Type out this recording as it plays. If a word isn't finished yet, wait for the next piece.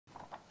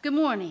Good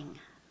morning.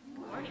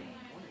 Good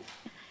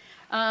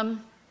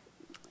morning.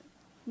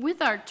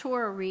 With our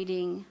Torah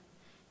reading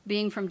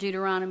being from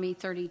Deuteronomy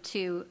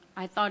 32,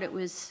 I thought it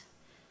was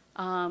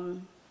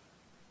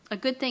a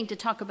good thing to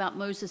talk about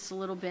Moses a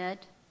little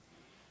bit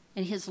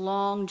and his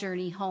long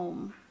journey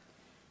home.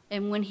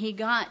 And when he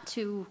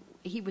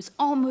was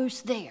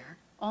almost there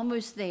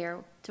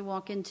to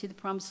walk into the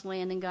promised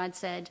land, and God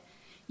said,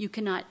 "You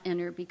cannot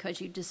enter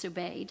because you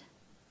disobeyed."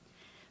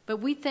 But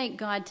we thank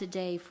God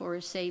today for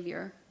a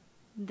Savior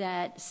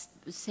that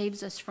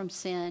saves us from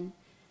sin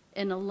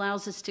and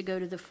allows us to go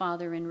to the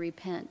Father and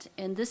repent.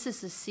 And this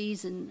is a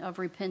season of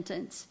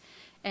repentance,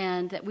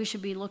 and that we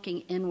should be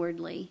looking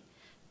inwardly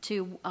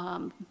to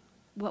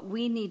what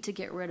we need to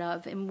get rid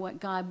of and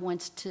what God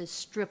wants to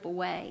strip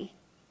away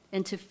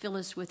and to fill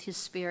us with his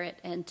Spirit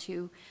and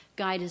to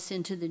guide us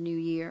into the new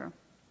year.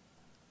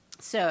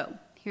 So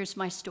here's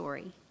my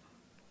story.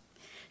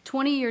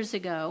 20 years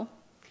ago,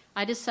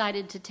 I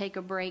decided to take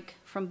a break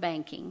from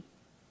banking.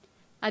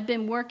 I'd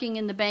been working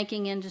in the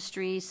banking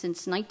industry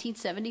since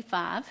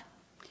 1975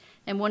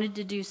 and wanted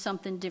to do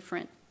something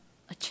different,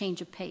 a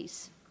change of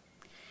pace.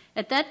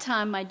 At that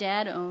time, my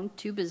dad owned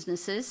two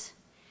businesses.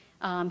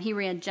 He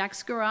ran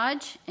Jack's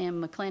Garage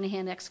and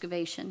McClanahan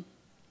Excavation.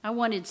 I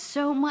wanted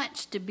so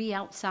much to be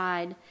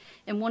outside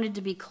and wanted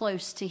to be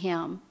close to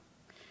him.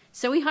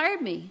 So he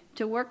hired me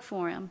to work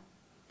for him.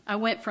 I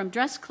went from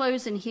dress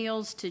clothes and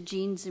heels to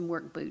jeans and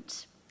work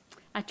boots.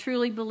 I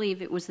truly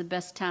believe it was the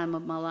best time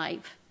of my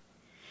life.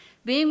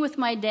 Being with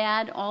my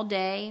dad all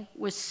day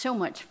was so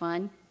much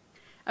fun.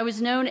 I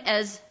was known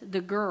as the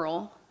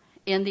girl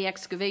in the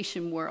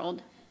excavation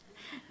world.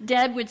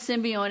 Dad would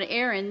send me on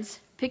errands,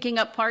 picking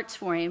up parts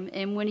for him,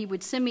 and when he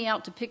would send me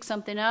out to pick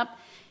something up,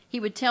 he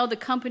would tell the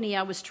company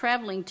I was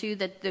traveling to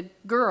that the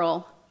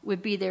girl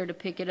would be there to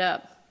pick it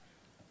up.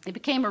 It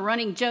became a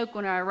running joke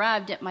when I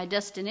arrived at my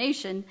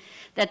destination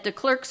that the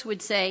clerks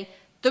would say,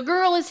 "The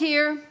girl is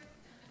here."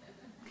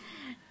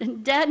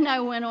 And Dad and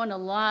I went on a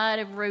lot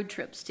of road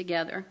trips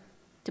together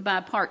to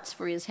buy parts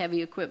for his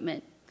heavy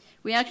equipment.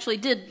 We actually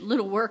did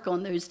little work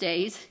on those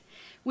days.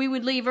 We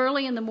would leave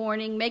early in the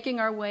morning, making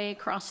our way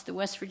across the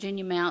West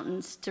Virginia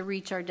mountains to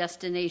reach our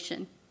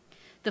destination.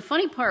 The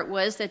funny part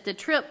was that the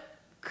trip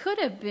could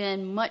have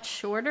been much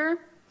shorter,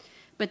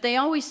 but they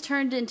always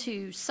turned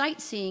into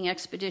sightseeing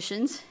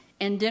expeditions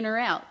and dinner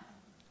out.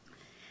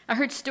 I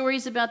heard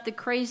stories about the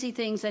crazy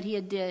things that he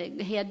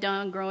had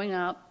done growing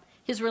up,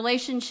 his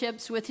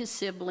relationships with his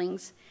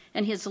siblings,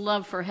 and his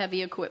love for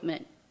heavy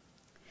equipment.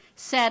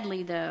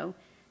 Sadly, though,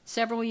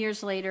 several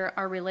years later,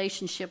 our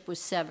relationship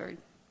was severed.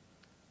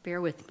 Bear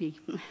with me.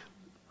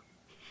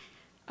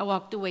 I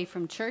walked away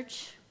from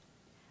church,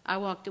 I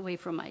walked away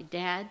from my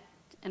dad,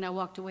 and I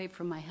walked away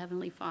from my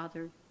Heavenly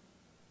Father.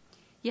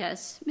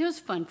 Yes, it was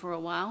fun for a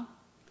while,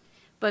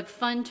 but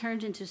fun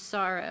turned into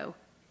sorrow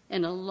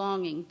and a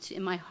longing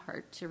in my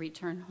heart to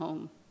return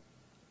home.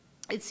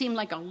 It seemed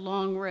like a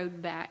long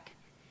road back.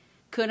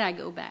 Could I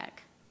go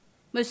back?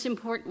 Most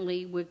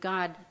importantly, would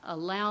God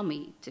allow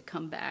me to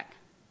come back?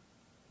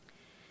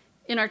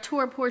 In our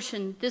Torah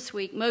portion this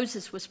week,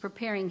 Moses was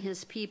preparing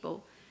his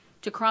people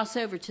to cross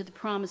over to the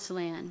Promised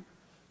Land.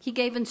 He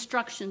gave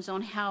instructions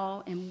on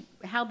how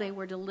they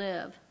were to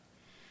live.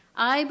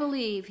 I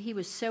believe he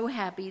was so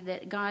happy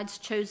that God's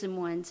chosen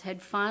ones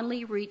had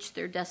finally reached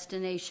their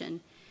destination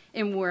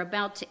and were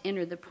about to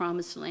enter the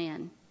Promised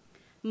Land.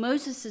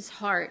 Moses'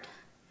 heart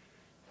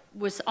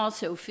was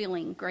also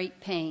feeling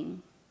great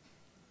pain.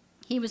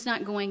 He was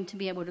not going to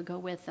be able to go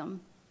with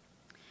them.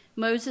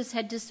 Moses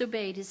had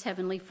disobeyed his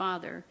Heavenly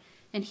Father,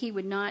 and he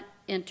would not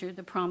enter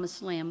the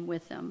Promised Land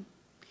with them.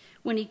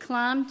 When he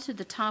climbed to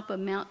the top of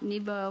Mount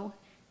Nebo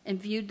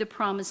and viewed the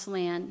Promised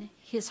Land,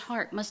 his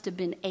heart must have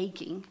been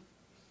aching.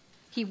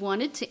 He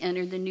wanted to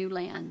enter the new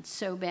land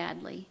so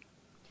badly.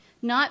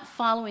 Not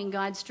following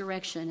God's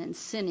direction and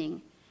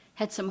sinning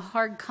had some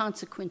hard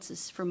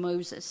consequences for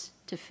Moses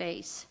to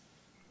face.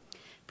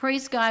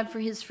 Praise God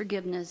for his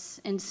forgiveness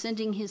and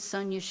sending his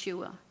son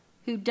Yeshua,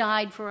 who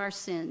died for our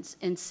sins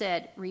and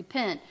said,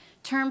 "Repent,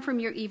 turn from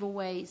your evil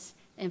ways,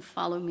 and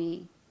follow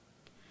me."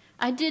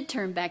 I did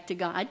turn back to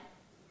God.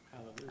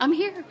 Hallelujah. I'm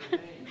here.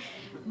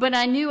 But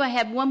I knew I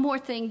had one more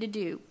thing to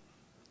do.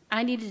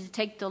 I needed to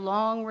take the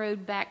long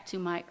road back to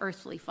my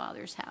earthly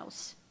father's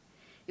house.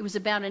 It was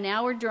about an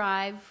hour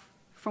drive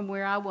from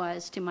where I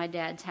was to my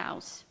dad's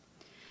house.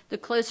 The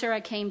closer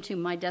I came to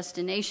my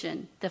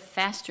destination, the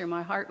faster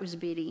my heart was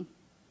beating.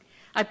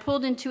 I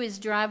pulled into his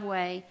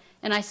driveway,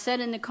 and I sat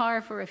in the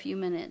car for a few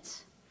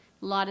minutes.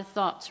 A lot of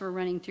thoughts were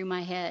running through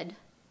my head.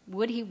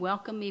 Would he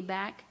welcome me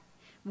back?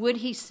 Would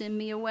he send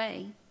me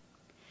away?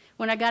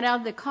 When I got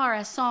out of the car,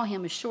 I saw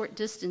him a short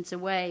distance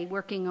away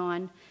working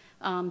on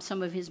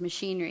some of his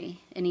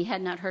machinery, and he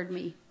had not heard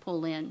me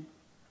pull in.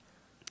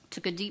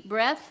 Took a deep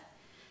breath,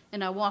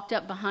 and I walked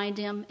up behind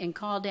him and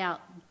called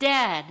out,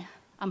 "Dad,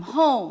 I'm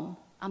home.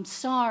 I'm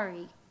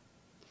sorry."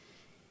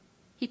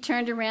 He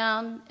turned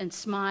around and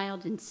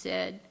smiled and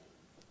said,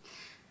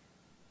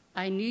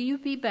 "I knew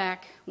you'd be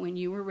back when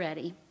you were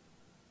ready."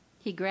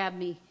 He grabbed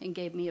me and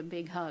gave me a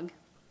big hug.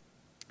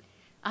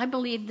 I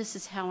believe this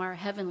is how our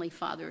Heavenly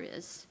Father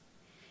is.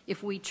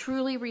 If we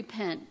truly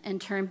repent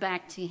and turn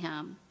back to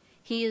him,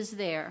 he is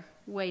there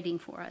waiting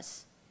for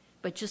us.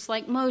 But just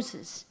like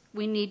Moses,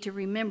 we need to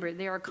remember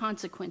there are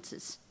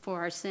consequences for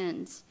our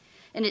sins,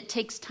 and it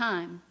takes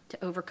time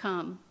to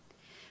overcome.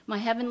 My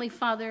Heavenly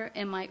Father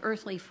and my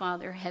earthly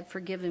father have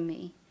forgiven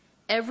me.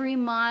 Every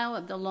mile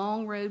of the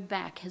long road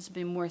back has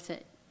been worth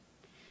it.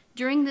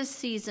 During this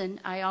season,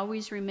 I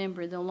always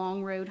remember the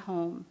long road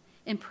home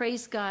and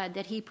praise God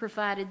that he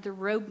provided the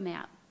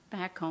roadmap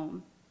back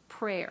home,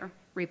 prayer,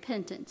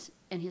 repentance,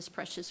 and his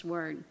precious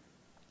word.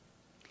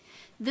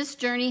 This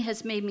journey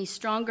has made me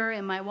stronger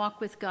in my walk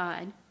with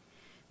God.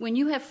 When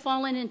you have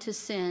fallen into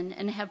sin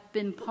and have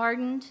been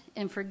pardoned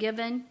and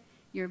forgiven,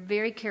 you're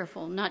very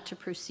careful not to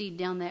proceed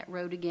down that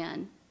road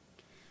again.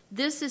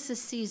 This is a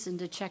season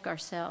to check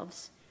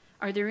ourselves.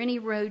 Are there any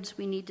roads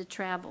we need to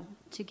travel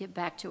to get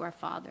back to our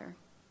Father?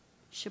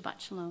 Shabbat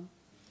Shalom.